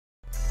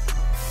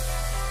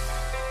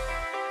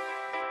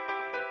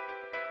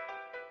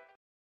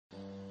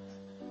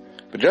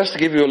But just to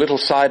give you a little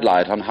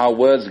sidelight on how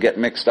words get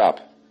mixed up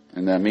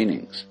in their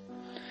meanings,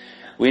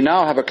 we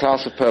now have a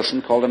class of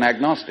person called an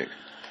agnostic.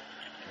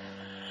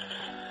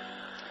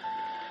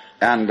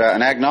 And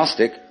an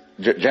agnostic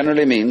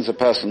generally means a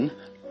person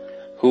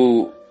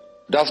who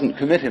doesn't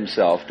commit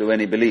himself to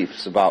any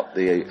beliefs about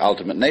the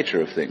ultimate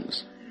nature of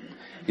things.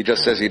 He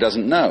just says he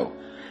doesn't know.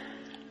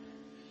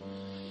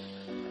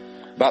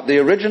 But the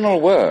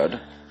original word,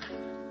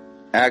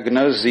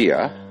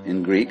 agnosia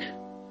in Greek,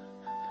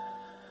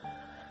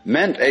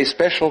 meant a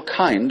special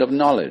kind of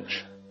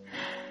knowledge.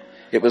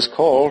 It was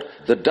called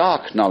the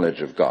dark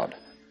knowledge of God.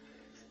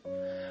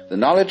 The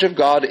knowledge of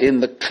God in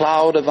the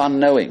cloud of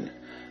unknowing,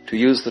 to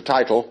use the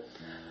title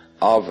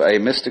of a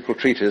mystical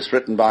treatise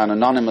written by an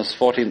anonymous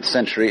 14th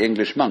century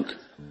English monk.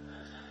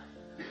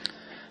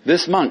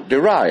 This monk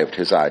derived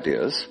his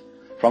ideas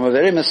from a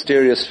very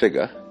mysterious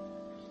figure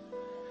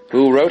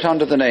who wrote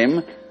under the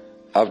name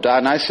of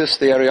Dionysius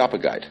the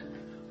Areopagite.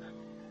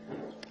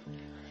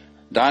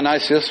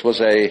 Dionysius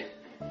was a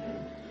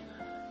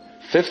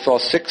 5th or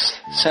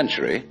 6th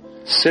century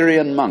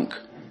Syrian monk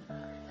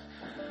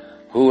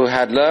who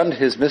had learned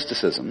his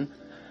mysticism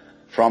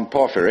from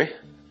Porphyry,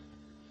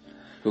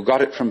 who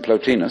got it from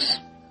Plotinus,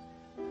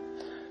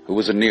 who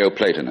was a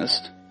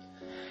Neoplatonist,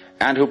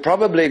 and who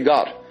probably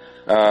got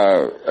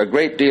a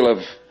great deal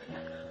of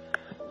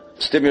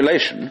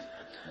stimulation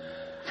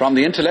from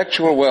the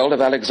intellectual world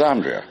of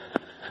Alexandria.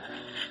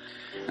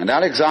 And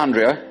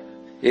Alexandria,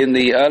 in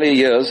the early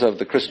years of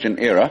the Christian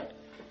era,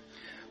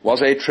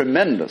 was a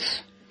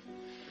tremendous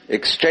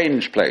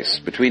exchange place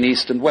between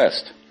East and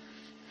West.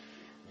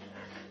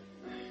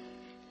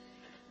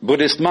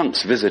 Buddhist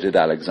monks visited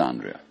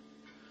Alexandria.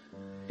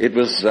 It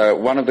was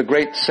one of the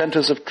great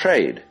centers of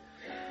trade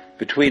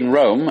between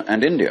Rome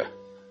and India.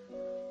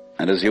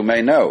 And as you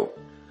may know,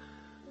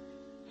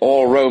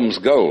 all Rome's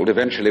gold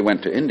eventually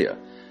went to India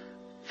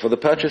for the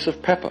purchase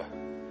of pepper.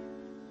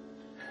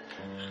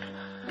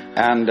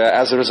 And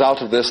as a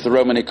result of this, the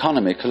Roman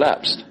economy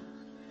collapsed.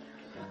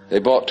 They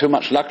bought too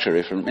much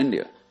luxury from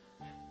India.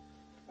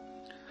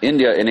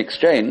 India, in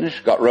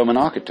exchange, got Roman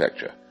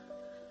architecture.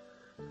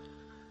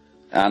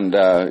 And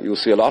you'll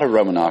see a lot of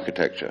Roman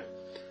architecture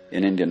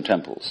in Indian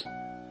temples.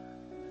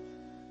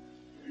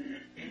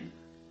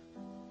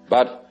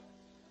 But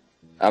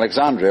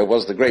Alexandria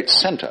was the great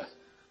center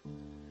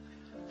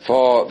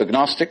for the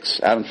Gnostics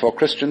and for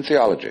Christian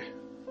theology.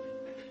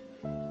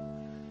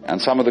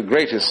 And some of the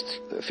greatest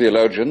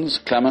theologians,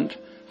 Clement,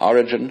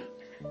 Origen,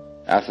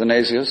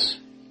 Athanasius,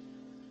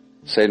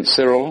 St.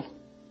 Cyril,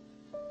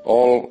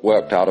 all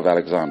worked out of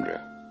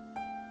Alexandria.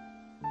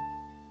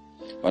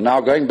 Well,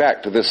 now going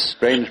back to this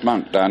strange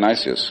monk,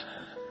 Dionysius,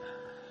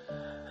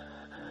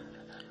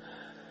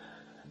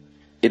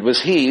 it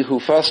was he who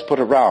first put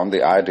around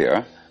the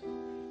idea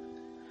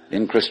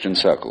in Christian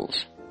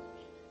circles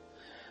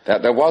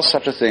that there was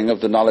such a thing of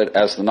the knowledge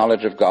as the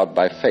knowledge of God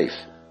by faith,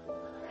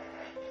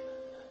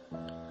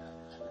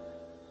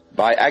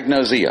 by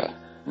agnosia,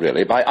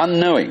 really, by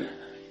unknowing.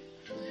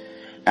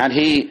 And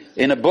he,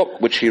 in a book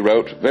which he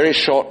wrote, a very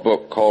short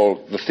book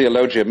called the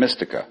Theologia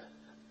Mystica,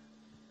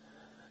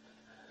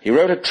 he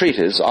wrote a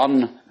treatise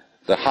on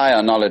the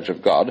higher knowledge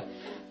of God,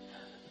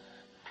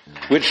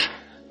 which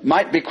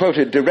might be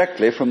quoted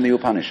directly from the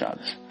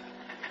Upanishads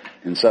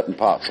in certain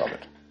parts of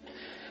it.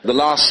 The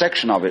last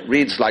section of it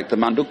reads like the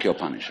Mandukya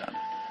Upanishad,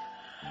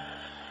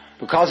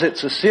 because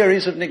it's a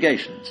series of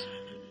negations.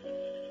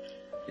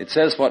 It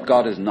says what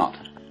God is not.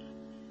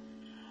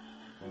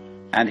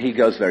 And he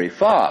goes very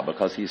far,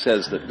 because he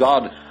says that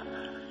God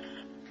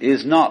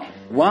is not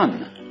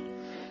one.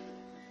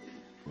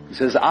 He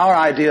says our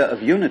idea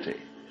of unity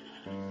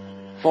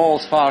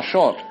falls far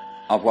short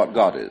of what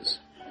God is.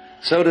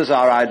 So does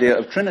our idea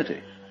of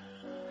Trinity.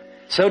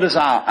 So does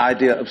our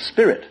idea of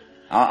spirit,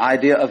 our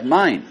idea of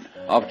mind,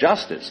 of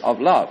justice, of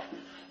love.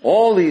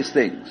 All these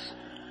things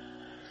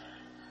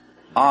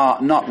are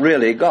not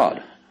really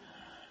God.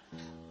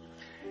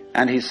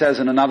 And he says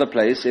in another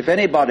place, if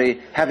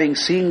anybody, having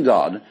seen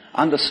God,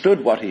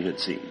 understood what he had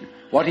seen,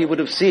 what he would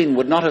have seen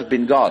would not have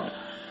been God,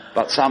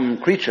 but some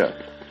creature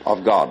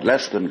of God,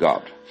 less than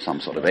God, some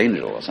sort of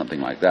angel or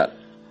something like that.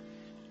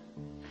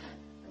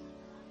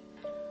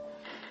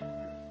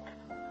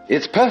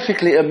 It's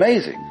perfectly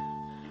amazing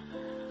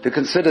to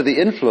consider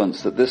the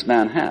influence that this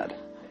man had.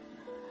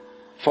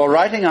 For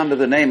writing under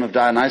the name of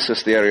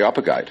Dionysius the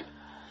Areopagite,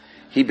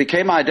 he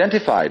became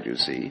identified, you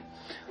see,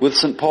 with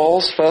St.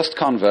 Paul's first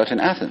convert in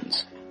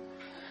Athens.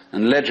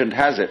 And legend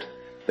has it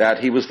that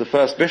he was the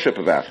first bishop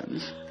of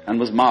Athens and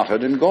was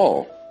martyred in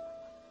Gaul,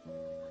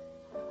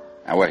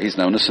 where he's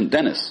known as St.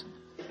 Denis.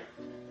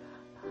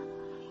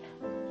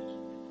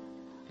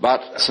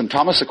 But St.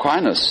 Thomas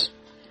Aquinas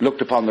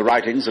looked upon the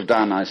writings of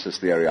Dionysius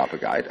the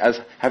Areopagite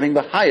as having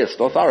the highest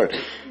authority.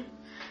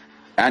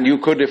 And you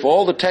could, if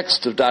all the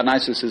texts of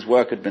Dionysius'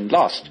 work had been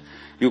lost,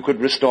 you could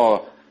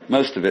restore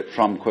most of it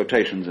from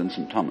quotations in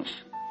St. Thomas.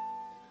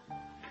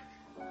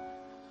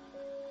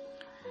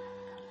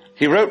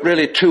 He wrote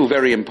really two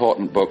very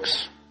important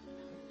books.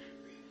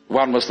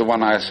 One was the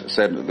one I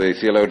said, the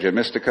Theologia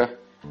Mystica,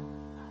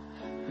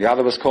 The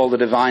other was called The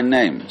Divine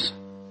Names.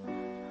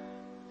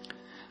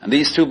 And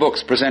these two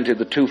books presented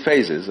the two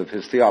phases of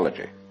his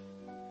theology.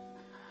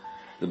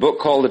 The book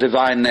called The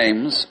Divine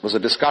Names was a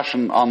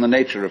discussion on the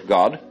nature of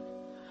God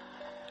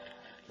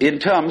in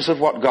terms of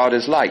what God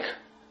is like,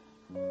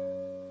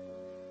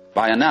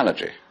 by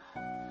analogy.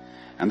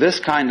 And this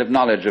kind of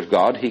knowledge of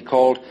God he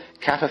called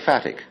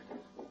kataphatic,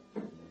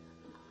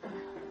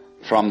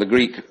 from the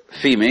Greek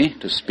pheme,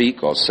 to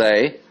speak or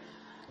say,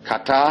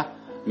 kata,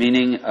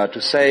 meaning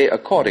to say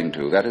according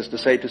to, that is to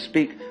say, to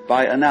speak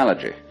by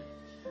analogy.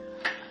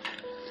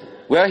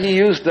 Where he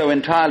used, though,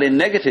 entirely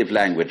negative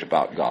language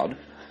about God,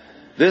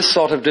 this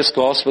sort of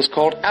discourse was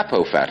called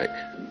apophatic.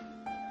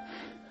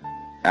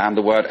 And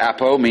the word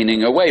apo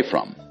meaning away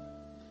from,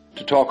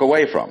 to talk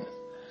away from.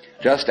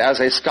 Just as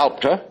a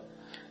sculptor,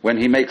 when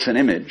he makes an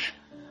image,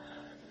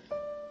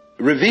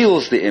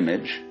 reveals the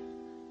image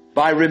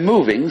by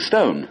removing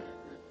stone.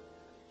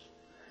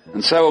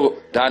 And so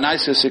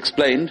Dionysius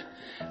explained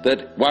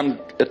that one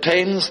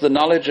attains the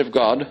knowledge of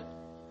God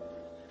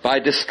by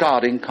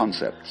discarding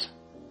concepts,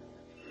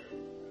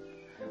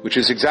 which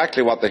is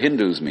exactly what the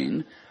Hindus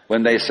mean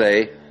when they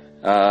say,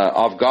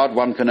 of God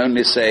one can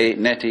only say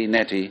neti,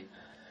 neti,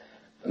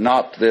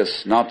 not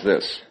this, not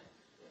this,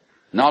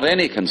 not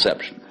any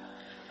conception.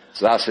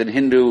 So thus in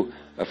Hindu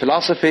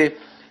philosophy,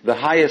 the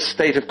highest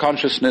state of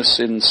consciousness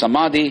in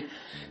samadhi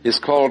is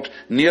called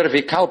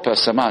nirvikalpa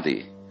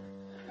samadhi,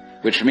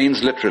 which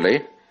means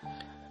literally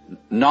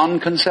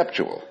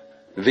non-conceptual.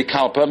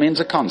 Vikalpa means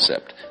a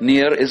concept.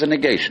 Nir is a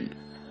negation.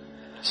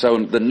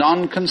 So the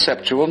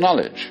non-conceptual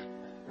knowledge.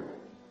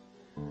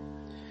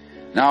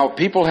 Now,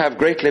 people have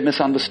greatly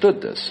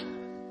misunderstood this.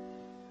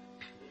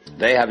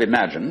 They have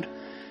imagined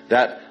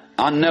that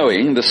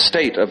unknowing the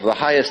state of the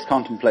highest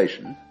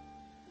contemplation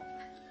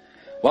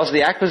was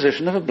the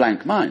acquisition of a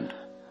blank mind,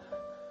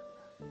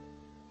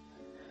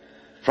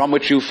 from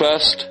which you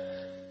first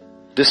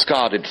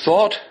discarded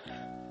thought,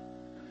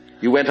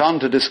 you went on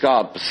to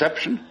discard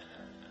perception,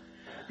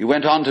 you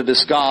went on to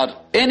discard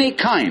any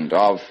kind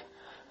of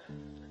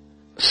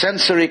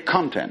sensory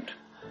content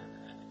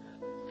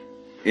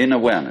in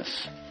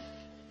awareness,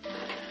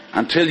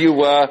 until you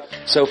were,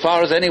 so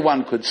far as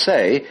anyone could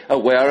say,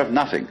 aware of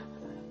nothing.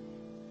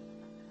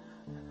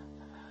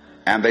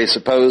 And they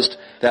supposed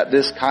that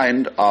this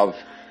kind of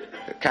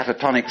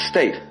catatonic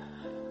state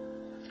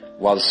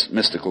was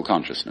mystical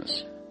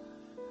consciousness.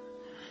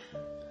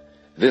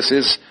 This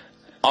is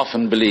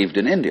often believed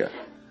in India.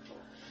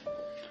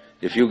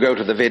 If you go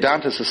to the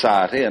Vedanta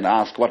Society and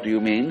ask, what do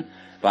you mean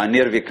by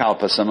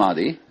nirvikalpa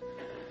samadhi,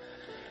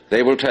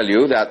 they will tell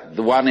you that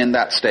the one in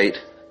that state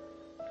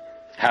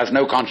has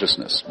no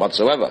consciousness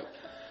whatsoever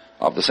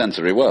of the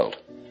sensory world.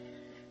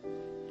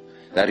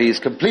 That he is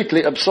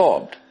completely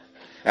absorbed,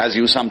 as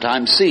you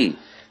sometimes see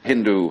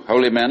Hindu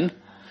holy men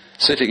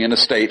sitting in a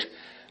state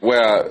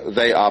where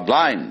they are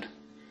blind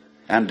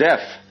and deaf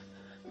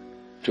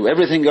to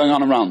everything going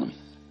on around them.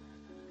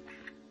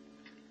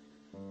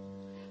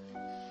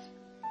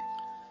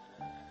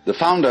 The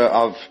founder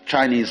of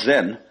Chinese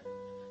Zen,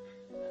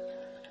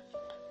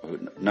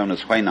 known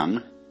as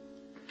Huineng,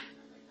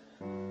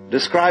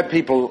 described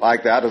people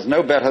like that as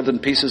no better than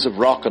pieces of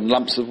rock and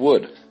lumps of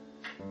wood.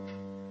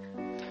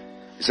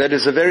 He said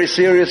it's a very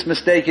serious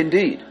mistake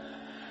indeed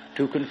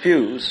to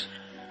confuse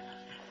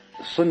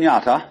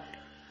sunyata,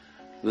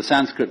 the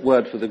Sanskrit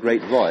word for the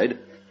great void,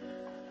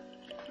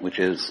 which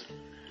is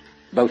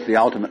both the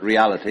ultimate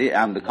reality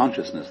and the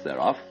consciousness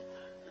thereof.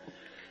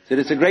 He said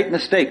it's a great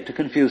mistake to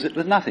confuse it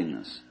with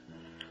nothingness.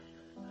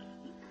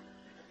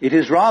 It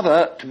is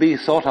rather to be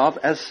thought of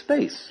as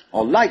space,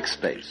 or like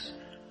space,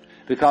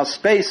 because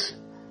space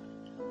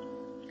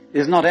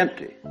is not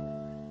empty.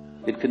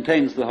 It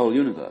contains the whole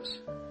universe.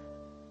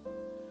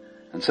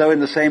 And so in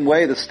the same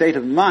way, the state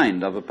of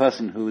mind of a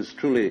person who is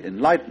truly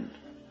enlightened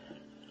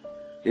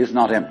is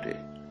not empty.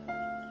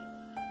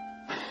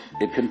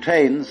 It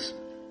contains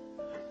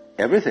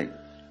everything.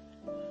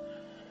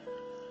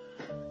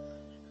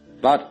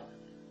 But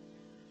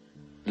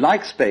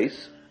like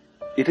space,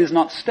 it is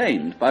not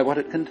stained by what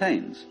it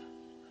contains.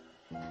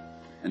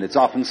 And it's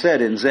often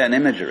said in Zen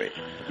imagery,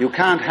 you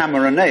can't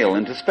hammer a nail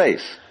into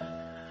space.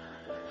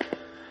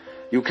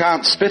 You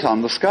can't spit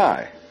on the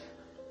sky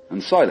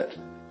and soil it.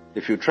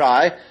 If you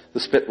try,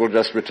 the spit will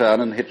just return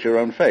and hit your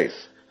own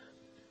face.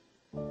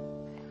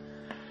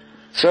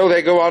 So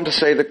they go on to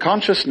say the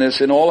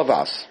consciousness in all of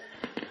us,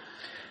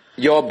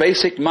 your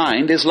basic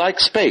mind is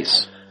like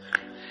space.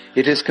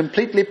 It is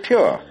completely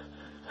pure.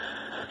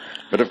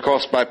 But of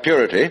course by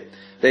purity,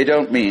 they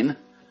don't mean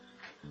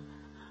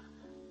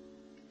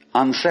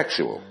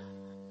unsexual,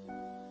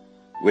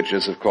 which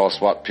is of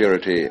course what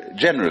purity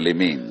generally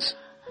means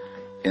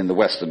in the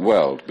Western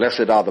world.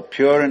 Blessed are the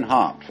pure in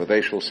heart, for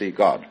they shall see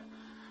God.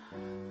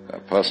 A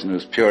person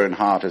who's pure in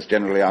heart is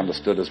generally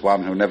understood as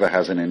one who never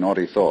has any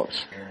naughty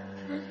thoughts.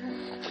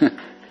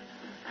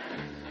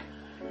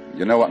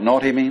 You know what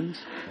naughty means?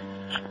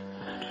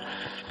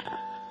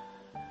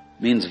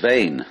 It means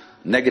vain,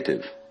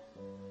 negative,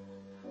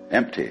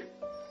 empty.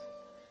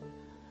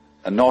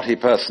 a naughty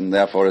person,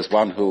 therefore, is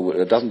one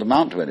who doesn't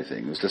amount to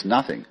anything, who's just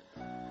nothing.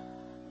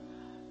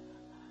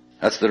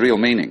 That's the real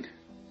meaning.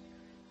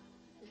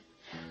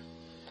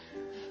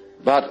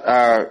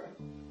 But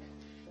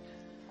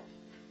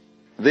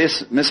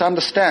this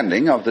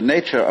misunderstanding of the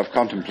nature of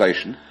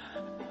contemplation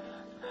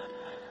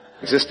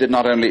existed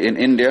not only in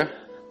India,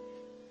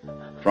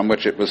 from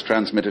which it was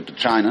transmitted to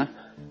China,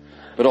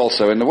 but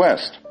also in the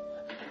West.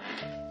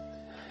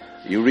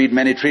 You read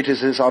many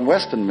treatises on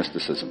Western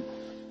mysticism,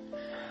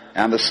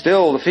 and there's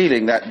still the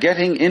feeling that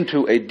getting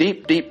into a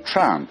deep, deep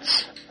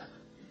trance,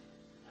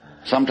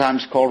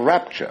 sometimes called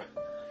rapture.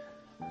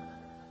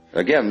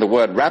 Again, the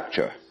word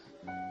rapture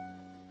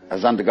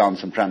has undergone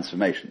some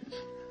transformations.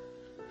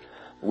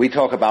 We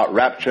talk about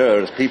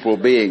rapture as people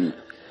being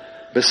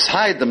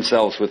beside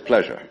themselves with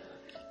pleasure.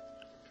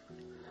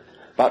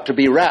 But to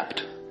be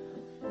rapt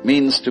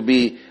means to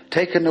be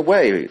taken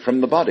away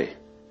from the body.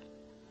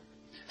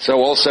 So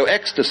also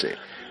ecstasy,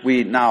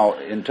 we now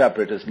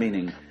interpret as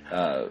meaning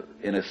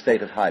in a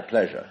state of high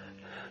pleasure.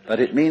 But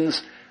it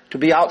means to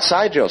be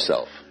outside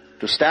yourself,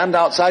 to stand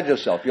outside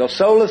yourself. Your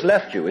soul has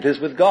left you, it is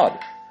with God.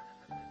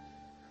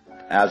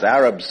 As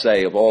Arabs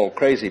say of all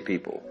crazy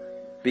people,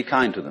 be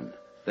kind to them.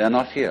 They're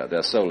not here,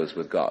 their soul is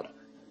with God.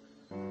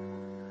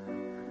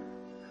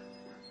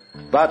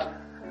 But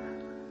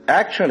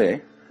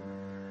actually,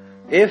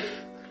 if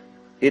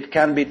it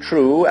can be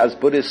true, as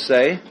Buddhists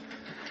say,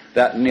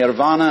 that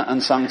nirvana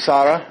and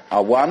samsara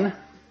are one,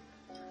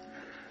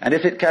 and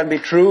if it can be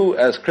true,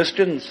 as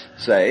Christians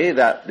say,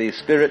 that the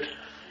spirit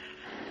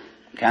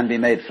can be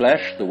made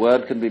flesh, the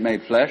word can be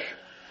made flesh,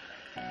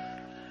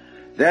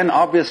 then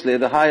obviously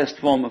the highest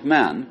form of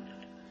man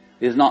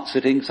is not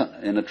sitting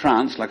in a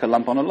trance like a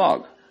lump on a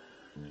log,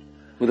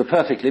 with a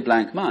perfectly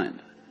blank mind.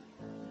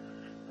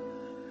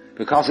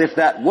 Because if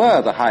that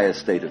were the highest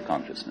state of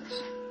consciousness,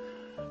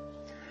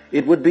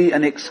 it would be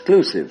an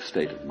exclusive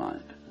state of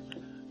mind.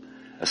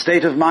 A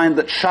state of mind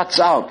that shuts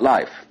out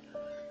life.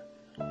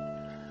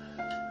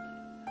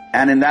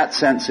 And in that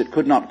sense it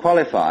could not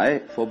qualify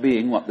for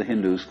being what the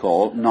Hindus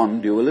call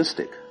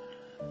non-dualistic.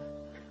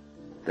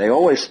 They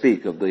always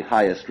speak of the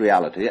highest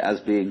reality as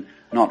being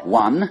not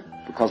one,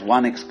 because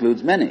one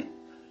excludes many.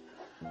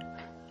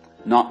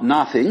 Not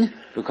nothing,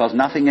 because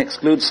nothing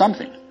excludes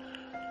something.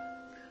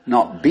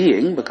 Not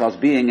being, because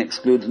being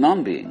excludes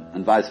non-being,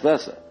 and vice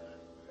versa.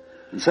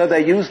 And so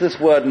they use this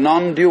word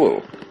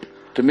non-dual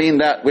to mean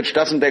that which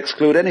doesn't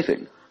exclude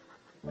anything,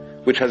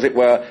 which, as it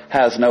were,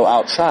 has no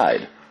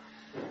outside.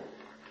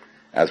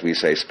 As we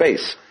say,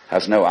 space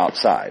has no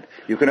outside.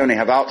 You can only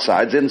have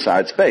outsides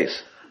inside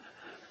space.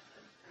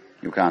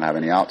 You can't have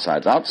any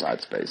outsides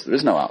outside space. There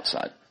is no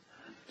outside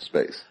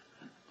space,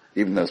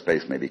 even though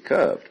space may be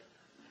curved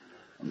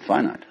and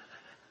finite.